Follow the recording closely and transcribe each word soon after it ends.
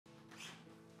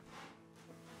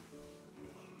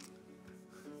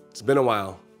It's been a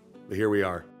while, but here we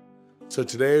are. So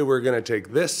today we're gonna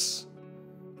take this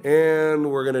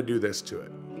and we're gonna do this to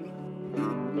it.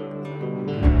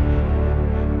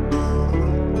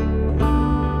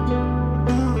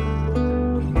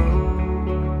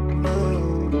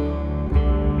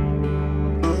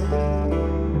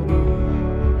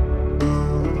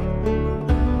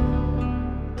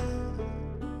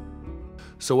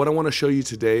 So what I want to show you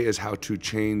today is how to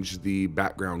change the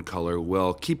background color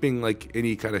while keeping like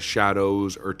any kind of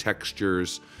shadows or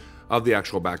textures of the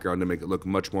actual background to make it look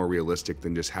much more realistic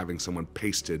than just having someone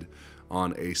pasted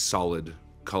on a solid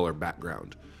color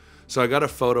background. So I got a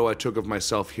photo I took of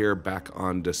myself here back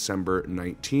on December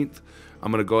 19th.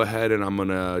 I'm going to go ahead and I'm going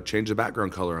to change the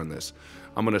background color on this.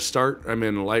 I'm in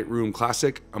Lightroom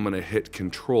Classic. I'm going to hit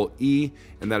Control E,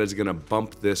 and that is going to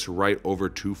bump this right over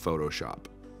to Photoshop.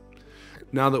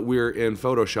 Now that we're in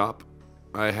Photoshop,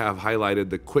 I have highlighted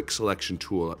the quick selection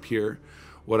tool up here.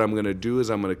 What I'm going to do is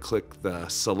I'm going to click the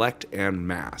select and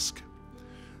mask.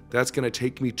 That's going to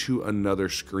take me to another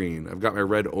screen. I've got my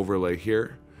red overlay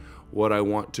here. What I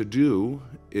want to do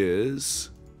is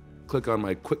click on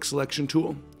my quick selection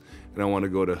tool, and I want to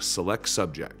go to select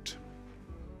subject.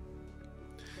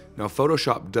 Now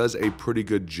Photoshop does a pretty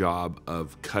good job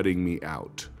of cutting me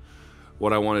out.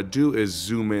 What I want to do is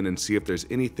zoom in and see if there's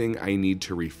anything I need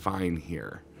to refine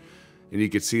here. And you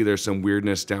can see there's some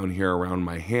weirdness down here around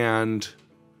my hand.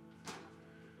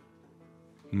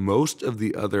 Most of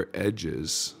the other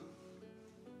edges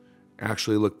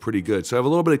actually look pretty good. So I have a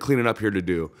little bit of cleaning up here to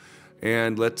do.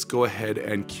 And let's go ahead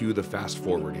and cue the fast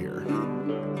forward here.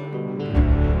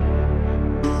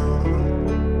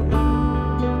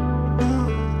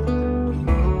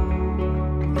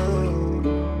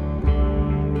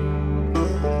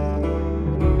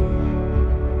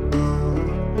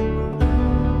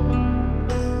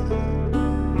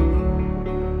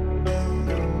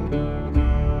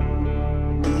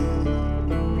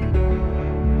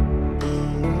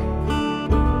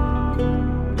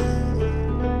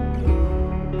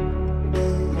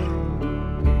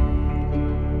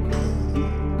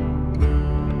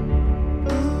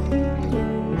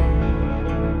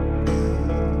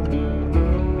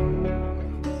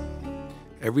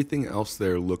 Everything else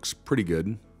there looks pretty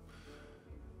good.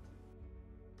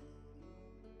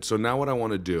 So now what I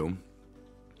want to do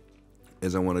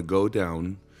is I want to go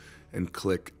down and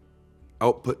click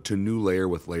Output to New Layer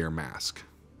with Layer Mask.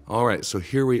 All right, so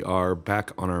here we are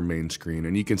back on our main screen,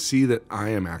 and you can see that I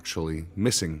am actually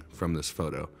missing from this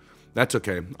photo. That's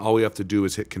okay. All we have to do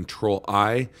is hit Control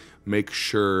I, make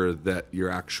sure that your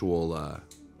actual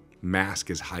mask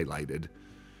is highlighted.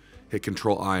 Hit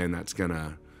Control I, and that's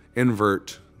gonna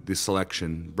invert the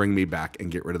selection, bring me back, and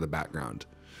get rid of the background.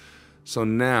 So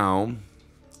now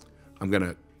I'm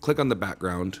gonna click on the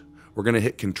background. We're gonna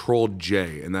hit Control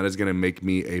J, and that is gonna make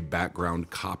me a background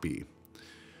copy.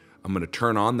 I'm gonna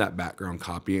turn on that background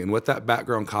copy, and with that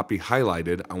background copy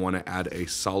highlighted, I wanna add a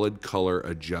solid color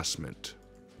adjustment.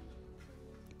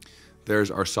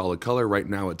 There's our solid color. Right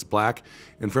now it's black,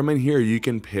 and from in here you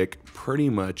can pick pretty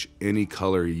much any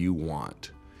color you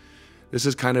want. This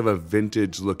is kind of a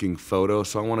vintage looking photo,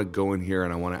 so I want to go in here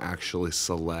and I want to actually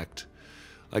select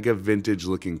like a vintage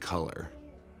looking color.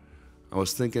 I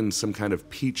was thinking some kind of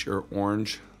peach or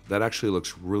orange. That actually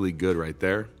looks really good right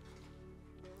there.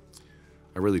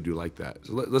 I really do like that.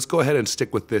 So let's go ahead and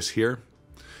stick with this here.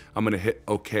 I'm going to hit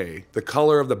OK. The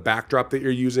color of the backdrop that you're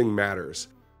using matters.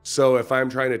 So if I'm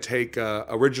trying to take an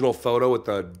original photo with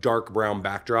a dark brown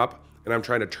backdrop and I'm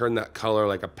trying to turn that color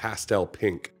like a pastel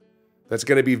pink, that's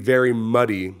going to be very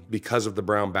muddy because of the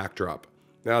brown backdrop.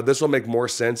 Now this will make more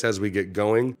sense as we get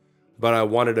going, but I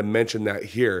wanted to mention that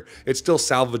here. It's still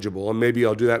salvageable, and maybe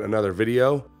I'll do that in another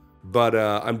video, but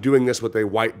I'm doing this with a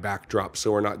white backdrop,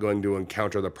 so we're not going to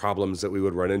encounter the problems that we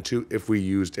would run into if we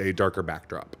used a darker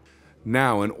backdrop.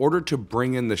 Now, in order to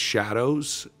bring in the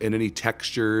shadows and any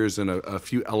textures and a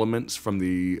few elements from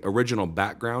the original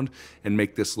background and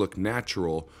make this look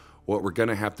natural, what we're going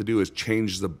to have to do is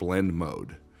change the blend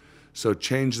mode. So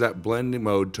change that blending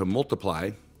mode to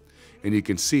multiply, and you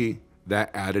can see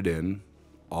that added in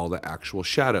all the actual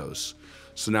shadows.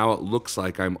 So now it looks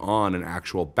like I'm on an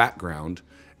actual background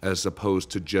as opposed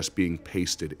to just being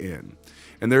pasted in.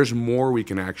 And there's more we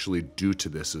can actually do to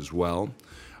this as well.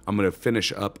 I'm going to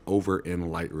finish up over in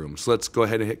Lightroom. So let's go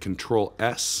ahead and hit Control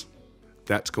S.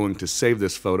 That's going to save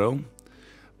this photo.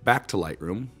 Back to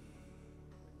Lightroom.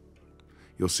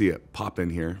 You'll see it pop in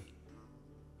here.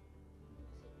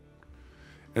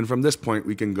 And from this point,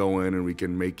 we can go in and we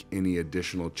can make any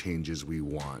additional changes we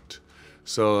want.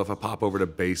 So if I pop over to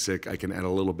basic, I can add a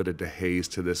little bit of dehaze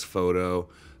to this photo.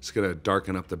 It's gonna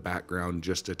darken up the background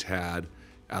just a tad.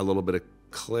 Add a little bit of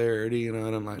clarity, and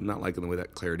I'm not liking the way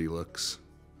that clarity looks.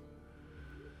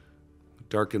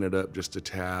 Darken it up just a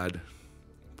tad.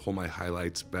 Pull my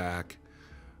highlights back.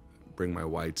 Bring my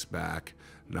whites back.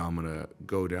 Now I'm gonna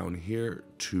go down here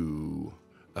to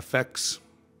effects,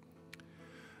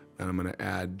 and I'm gonna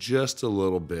add just a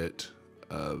little bit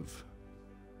of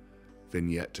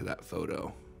vignette to that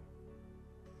photo.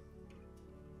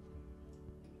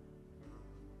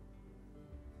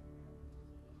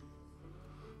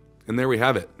 And there we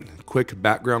have it. Quick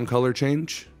background color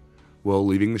change while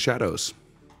leaving the shadows.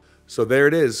 So there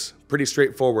it is, pretty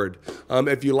straightforward.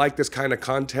 If you like this kind of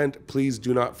content, please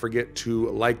do not forget to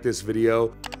like this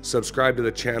video, subscribe to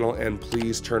the channel, and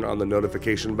please turn on the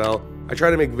notification bell. I try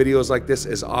to make videos like this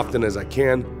as often as I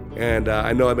can, and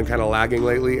I know I've been kind of lagging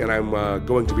lately, and I'm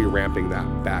going to be ramping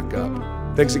that back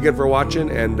up. Thanks again for watching,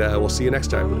 and we'll see you next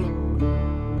time.